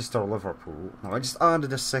 Manchester, Liverpool. Now I just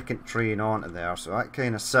added a second train onto there, so that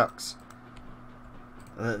kind of sucks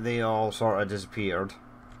that they all sort of disappeared.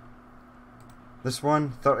 This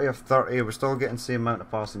one, 30 of 30, we're still getting the same amount of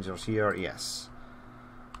passengers here, yes.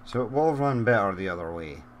 So it will run better the other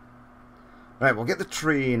way. Right, we'll get the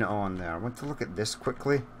train on there. I want to look at this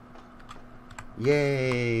quickly.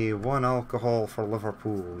 Yay! 1 alcohol for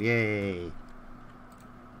Liverpool. Yay!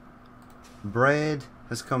 Bread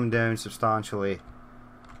has come down substantially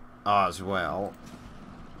as well.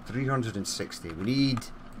 360. We need...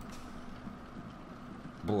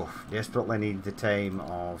 desperately need the time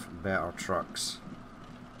of better trucks.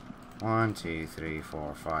 1, 2, 3,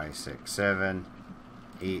 4, 5, 6, 7,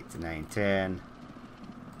 8, 9, 10.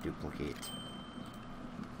 Duplicate.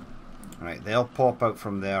 Right, they'll pop out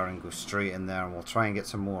from there and go straight in there, and we'll try and get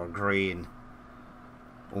some more grain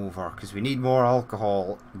over, because we need more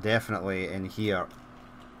alcohol definitely in here.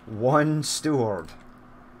 1 stored.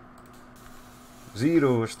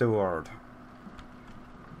 0 stored.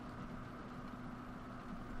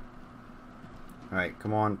 Right,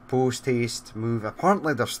 come on, post haste, move.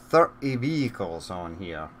 Apparently there's 30 vehicles on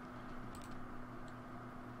here.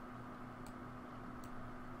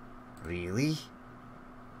 Really?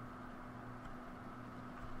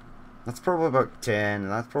 That's probably about 10.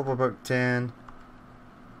 That's probably about 10.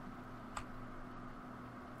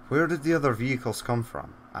 Where did the other vehicles come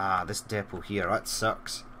from? Ah, this depot here. That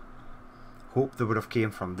sucks. Hope they would have came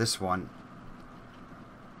from this one.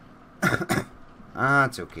 Ah,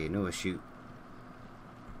 it's okay. No issue.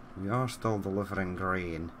 We are still delivering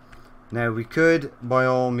grain. Now, we could, by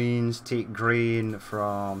all means, take grain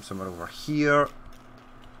from somewhere over here.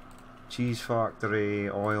 Cheese factory,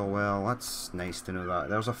 oil well, that's nice to know that.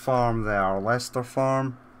 There's a farm there, Leicester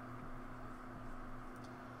Farm.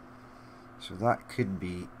 So that could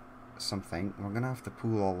be something. We're going to have to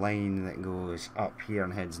pull a line that goes up here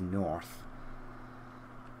and heads north.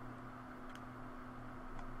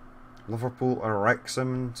 Liverpool or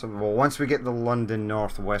Wrexham. So, well, once we get the London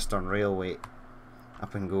North Western Railway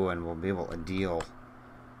up and going, we'll be able to deal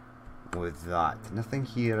with that. Nothing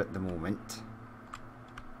here at the moment.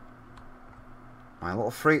 My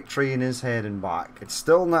little freight train is heading back. It's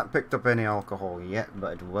still not picked up any alcohol yet,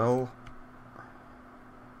 but it will.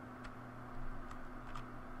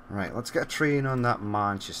 Right, let's get a train on that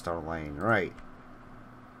Manchester line. Right.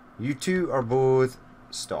 You two are both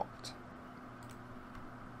stopped.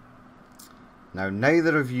 Now,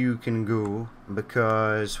 neither of you can go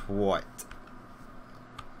because what?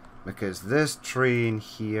 Because this train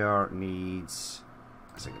here needs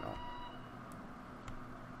a signal.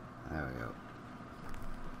 There we go.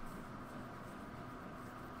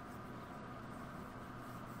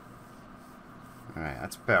 Alright,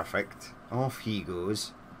 that's perfect. Off he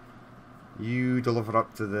goes. You deliver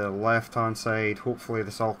up to the left hand side. Hopefully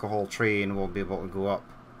this alcohol train will be able to go up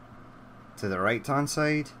to the right hand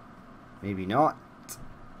side. Maybe not.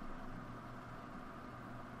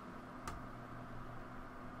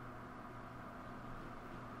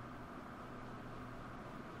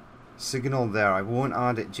 Signal there. I won't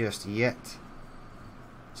add it just yet.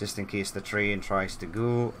 Just in case the train tries to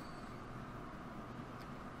go.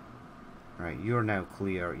 Right, you're now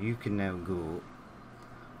clear. You can now go.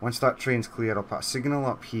 Once that train's clear, I'll put a signal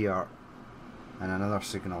up here and another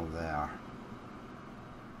signal there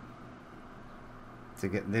to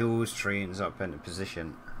get those trains up into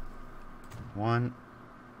position. 1,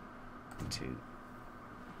 2.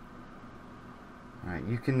 Right,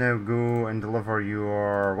 you can now go and deliver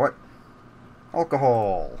your what?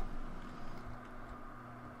 Alcohol.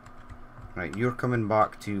 Right, you're coming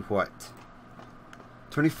back to what?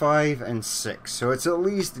 25 and 6. So it's at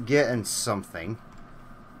least getting something,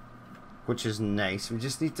 which is nice. We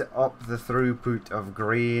just need to up the throughput of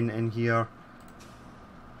grain in here.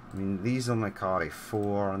 I mean, these only carry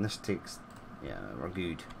 4, and this takes... Yeah, we're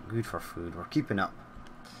good. Good for food. We're keeping up.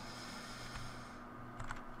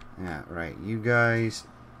 Yeah, right. You guys...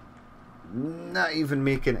 Not even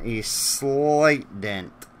making a slight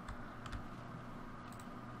dent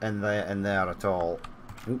in there at all.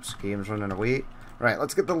 Oops, game's running away. Right,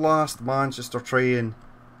 let's get the last Manchester train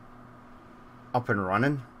up and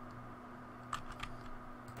running.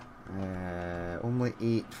 Only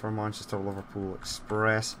 8 for Manchester Liverpool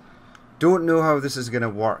Express. Don't know how this is going to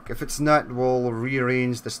work. If it's not, we'll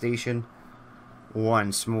rearrange the station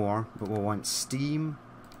once more. But we'll want steam.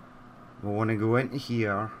 We'll want to go into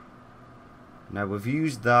here. Now we've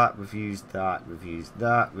used that, we've used that, we've used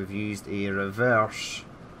that. We've used a reverse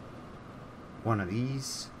one of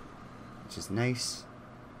these, which is nice.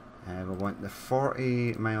 We want the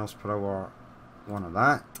 40 miles per hour one of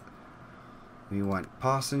that. We want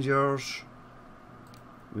passengers.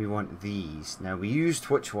 We want these. Now we used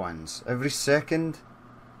which ones? Every second?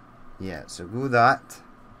 Yeah, so go that.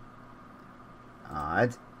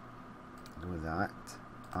 Add. Go that.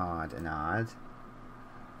 Add and add.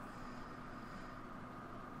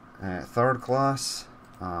 Third class.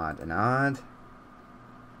 Add and add.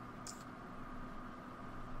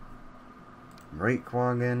 Brake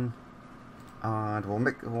wagon. Add.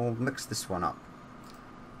 We'll mix this one up.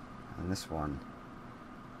 And this one.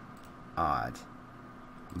 Add.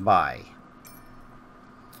 Buy.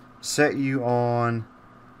 Set you on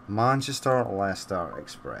Manchester Leicester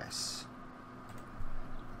Express.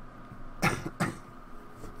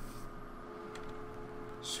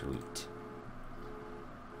 Sweet.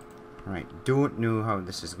 Right, don't know how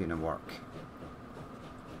this is gonna work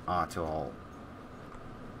at all.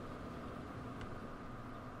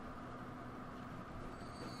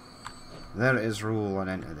 There it is rolling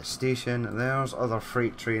into the station. There's other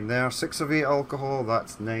freight train there. 6 of 8 alcohol,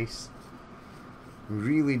 that's nice. We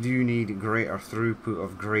really do need greater throughput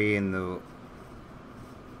of grain though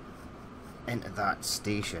into that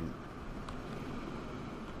station.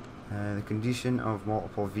 The condition of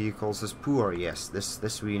multiple vehicles is poor. Yes,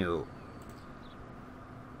 this we know.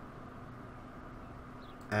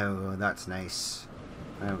 Oh, that's nice.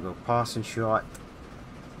 There we go, passing shot.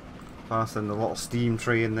 Passing the little steam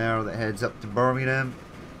train there that heads up to Birmingham.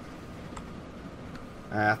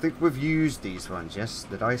 I think we've used these ones. Yes,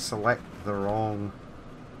 did I select the wrong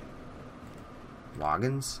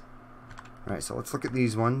wagons? Right, so let's look at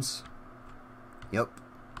these ones. Yep.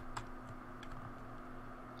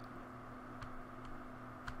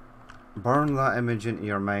 Burn that image into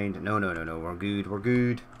your mind. No, we're good, we're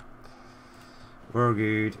good. We're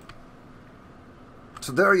good.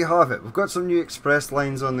 So there you have it. We've got some new express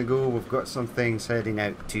lines on the go. We've got some things heading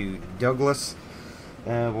out to Douglas.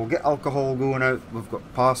 We'll get alcohol going out. We've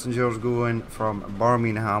got passengers going from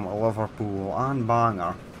Birmingham, Liverpool and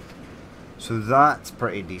Bangor. So that's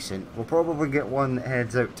pretty decent. We'll probably get one that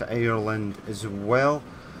heads out to Ireland as well.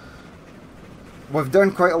 We've done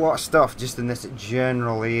quite a lot of stuff just in this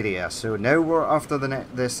general area. So now we're after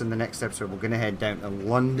this in the next episode, we're going to head down to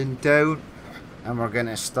London town, and we're going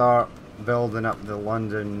to start building up the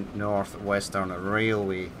London North Western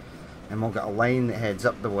Railway. And we'll get a line that heads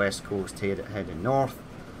up the west coast heading north.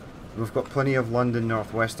 We've got plenty of London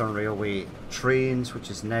North Western Railway trains, which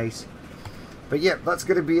is nice. But yeah, that's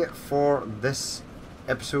going to be it for this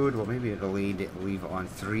episode. Well, maybe it'll leave it on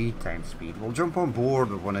 3 times speed. We'll jump on board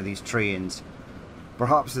with one of these trains,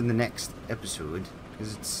 perhaps in the next episode,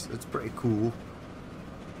 because it's pretty cool.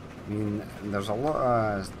 I mean, there's a lot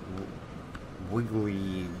of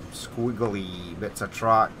wiggly, squiggly bits of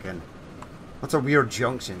track and lots of weird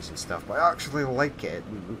junctions and stuff, but I actually like it.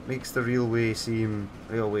 It makes the railway seem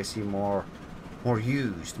more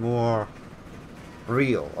used, more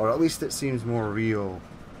real, or at least it seems more real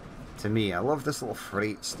to me. I love this little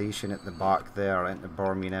freight station at the back there into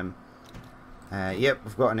Birmingham. Yep,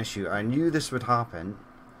 we've got an issue. I knew this would happen.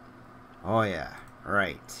 Oh yeah,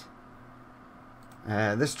 right.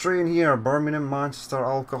 This train here, Birmingham Manchester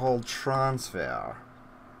alcohol transfer.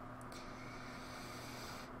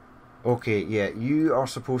 Okay, yeah, you are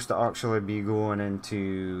supposed to actually be going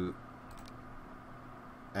into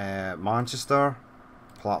Manchester,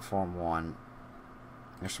 platform 1.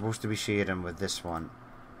 You're supposed to be sharing with this one.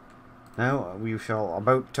 Now, we shall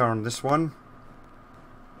about turn this one.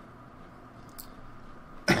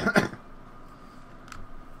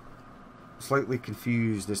 Slightly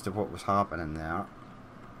confused as to what was happening there.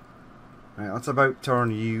 Right, let's about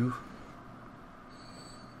turn you.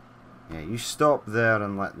 Yeah, you stop there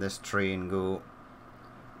and let this train go.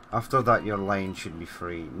 After that, your line should be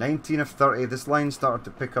free. 19 of 30, this line started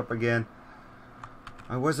to pick up again.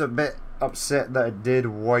 I was a bit upset that it did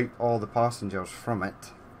wipe all the passengers from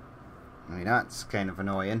it. I mean, that's kind of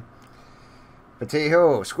annoying. But hey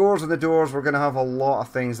ho, scores on the doors. We're going to have a lot of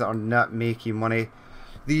things that are not making money.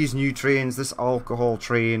 These new trains, this alcohol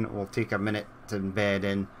train, will take a minute to embed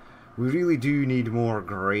in. We really do need more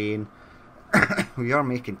grain. We are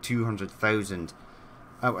making 200,000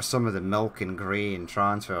 out of some of the milk and grain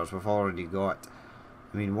transfers we've already got.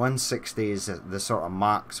 I mean, 160 is the sort of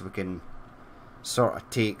max we can sort of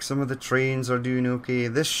take. Some of the trains are doing okay.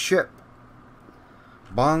 This ship,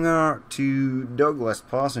 Bangor to Douglas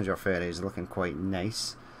passenger ferry, is looking quite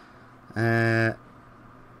nice.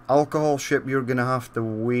 Alcohol ship, you're going to have to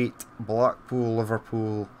wait. Blackpool,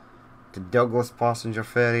 Liverpool to Douglas passenger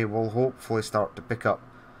ferry will hopefully start to pick up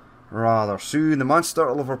rather soon. The Manchester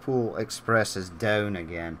to Liverpool Express is down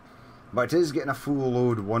again, but it is getting a full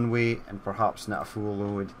load one way and perhaps not a full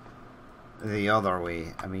load the other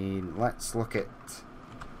way. I mean, let's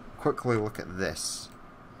quickly look at this.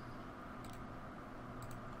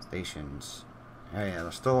 Stations. Oh yeah,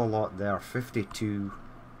 there's still a lot there. 52.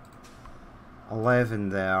 11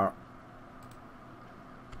 there.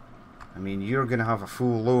 I mean, you're going to have a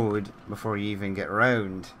full load before you even get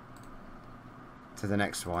round to the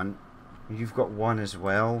next one. You've got one as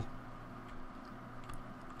well.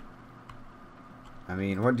 I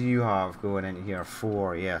mean, what do you have going into here?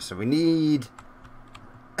 4, yeah. So we need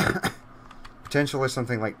potentially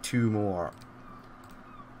something like 2 more.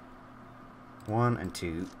 1 and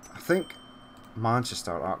 2. I think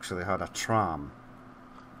Manchester actually had a tram.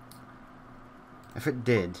 If it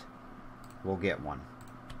did, we'll get one.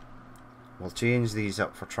 We'll change these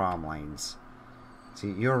up for tram lines.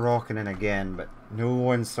 See, you're rocking in again, but no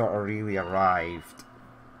one sort of really arrived.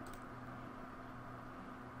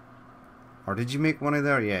 Or did you make money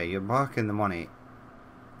there? Yeah, you're back in the money.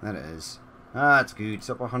 There it is. Ah, that's good. It's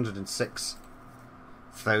up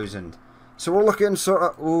 106,000. So we're looking sort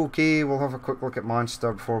of okay. We'll have a quick look at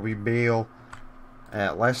Manchester before we bail.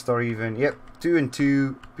 Leicester even. Yep, 2 and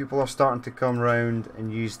 2. People are starting to come round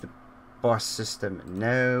and use the bus system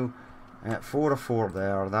now. 4 of 4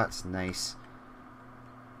 there. That's nice.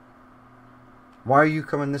 Why are you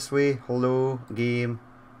coming this way? Hello, game.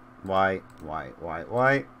 Why? Why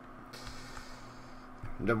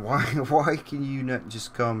can you not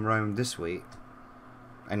just come round this way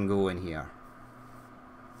and go in here?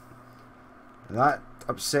 That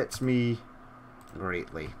upsets me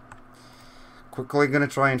greatly. Quickly gonna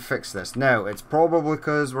try and fix this. Now, it's probably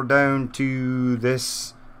because we're down to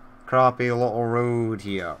this crappy little road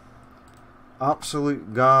here.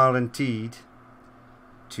 Absolute guaranteed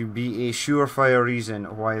to be a surefire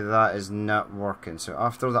reason why that is not working. So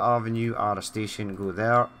after the avenue, add a station, go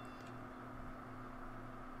there.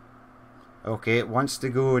 Okay, it wants to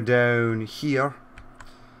go down here.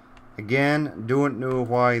 Again, don't know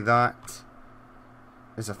why that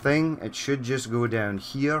is a thing. It should just go down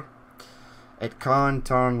here. It can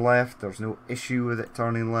turn left. There's no issue with it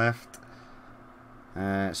turning left.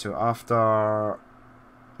 So after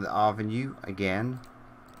the avenue again,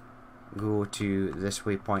 go to this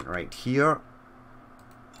waypoint right here,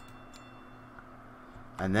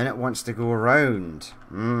 and then it wants to go around.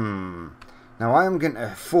 Now I am going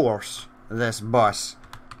to force this bus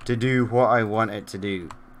to do what I want it to do,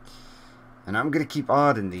 and I'm going to keep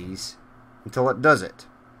adding these until it does it.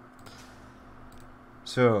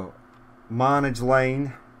 So manage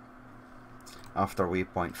line. After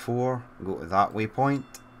waypoint 4, go to that waypoint.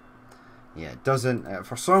 Yeah, it doesn't,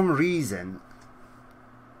 for some reason.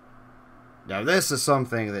 Now this is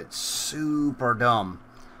something that's super dumb,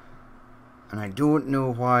 and I don't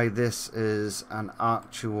know why this is an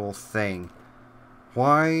actual thing.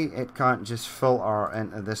 Why it can't just filter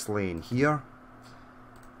into this lane here,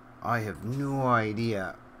 I have no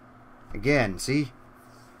idea. Again, see?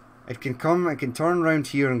 It can turn around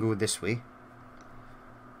here and go this way.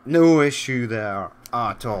 No issue there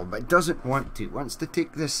at all, but it doesn't want to. It wants to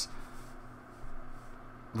take this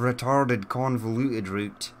retarded, convoluted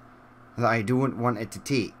route that I don't want it to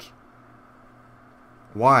take.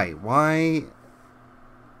 Why? Why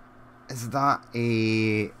is that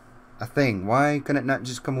a thing? Why can it not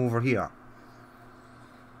just come over here?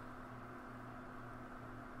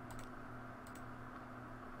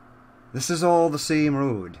 This is all the same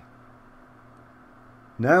road.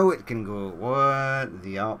 Now it can go. What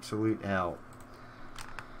the absolute hell?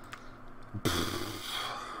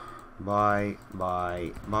 Bye,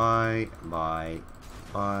 bye, bye, bye,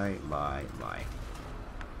 bye, bye, bye.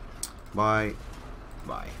 Bye,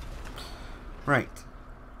 bye. Right.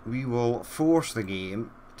 We will force the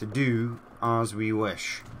game to do as we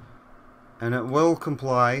wish. And it will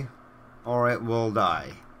comply, or it will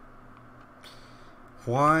die.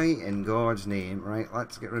 Why in God's name? Right,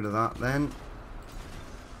 let's get rid of that then.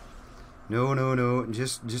 No, no, no.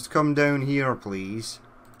 Just come down here, please.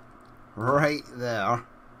 Right there.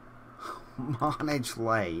 Manage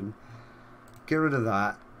line. Get rid of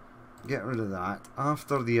that. Get rid of that.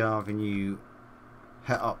 After the avenue,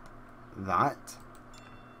 hit up that.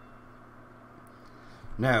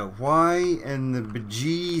 Now, why in the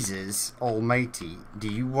bejesus almighty do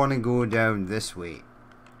you want to go down this way?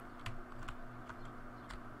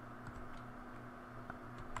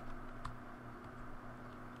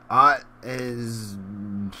 That is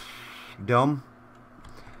dumb.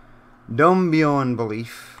 Dumb beyond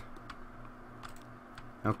belief.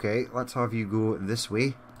 Okay, let's have you go this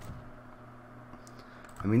way.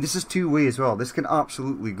 I mean, this is two-way as well. This can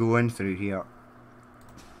absolutely go in through here.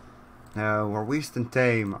 Now, we're wasting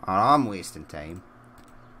time, or I'm wasting time,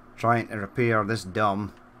 trying to repair this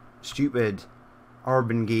dumb, stupid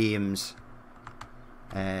Urban Games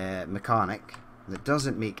mechanic that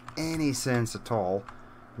doesn't make any sense at all.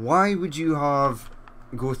 Why would you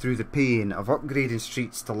go through the pain of upgrading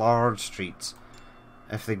streets to large streets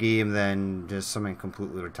if the game then does something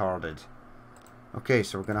completely retarded? Okay,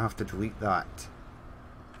 so we're going to have to delete that.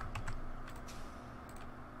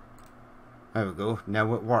 There we go.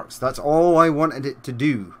 Now it works. That's all I wanted it to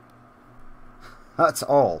do. That's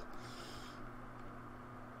all.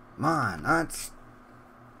 Man, that's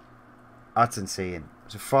insane.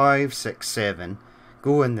 So 5, 6, 7.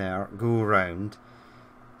 Go in there. Go around.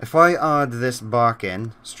 If I add this back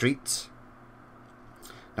in, streets.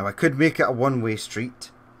 Now I could make it a one-way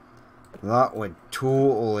street. That would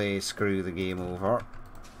totally screw the game over.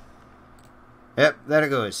 Yep, there it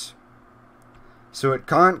goes. So it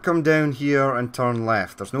can't come down here and turn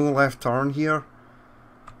left. There's no left turn here.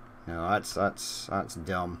 No, that's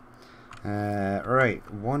dumb. Right,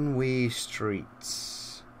 one-way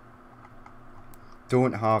streets.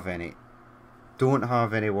 Don't have any. Don't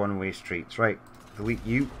have any one-way streets. Right, delete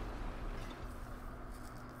you.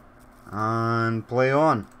 And play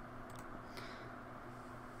on.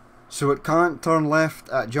 So it can't turn left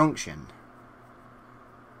at junction.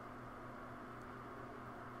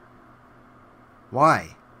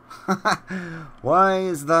 Why? Why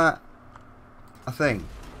is that a thing?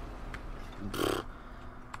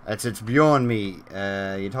 It's beyond me.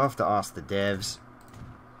 You'd have to ask the devs.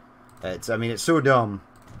 I mean, it's so dumb.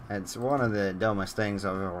 It's one of the dumbest things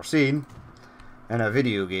I've ever seen in a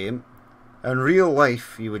video game. In real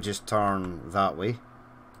life, you would just turn that way.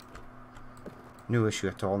 No issue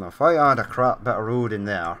at all. Now, if I add a crap bit of road in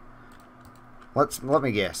there, let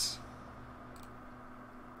me guess.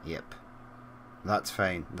 Yep. That's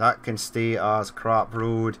fine. That can stay as crap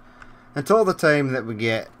road until the time that we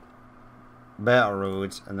get better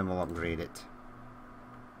roads, and then we'll upgrade it.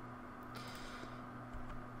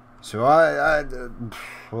 So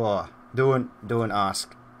don't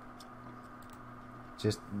ask.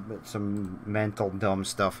 Just some mental dumb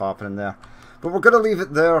stuff happening there. But we're going to leave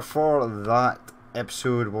it there for that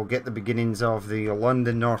episode. We'll get the beginnings of the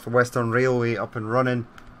London North Western Railway up and running.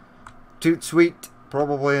 Toot sweet,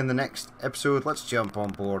 probably in the next episode. Let's jump on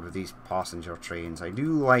board with these passenger trains. I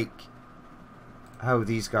do like how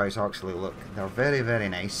these guys actually look. They're very, very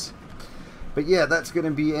nice. But yeah, that's going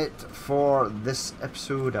to be it for this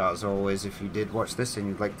episode. As always, if you did watch this and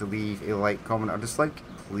you'd like to leave a like, comment or dislike,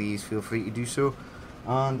 please feel free to do so.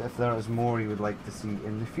 And if there is more you would like to see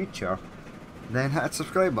in the future, then hit that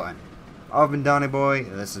subscribe button. I've been Danny Boy,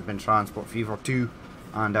 this has been Transport Fever 2,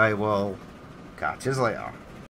 and I will catch you later.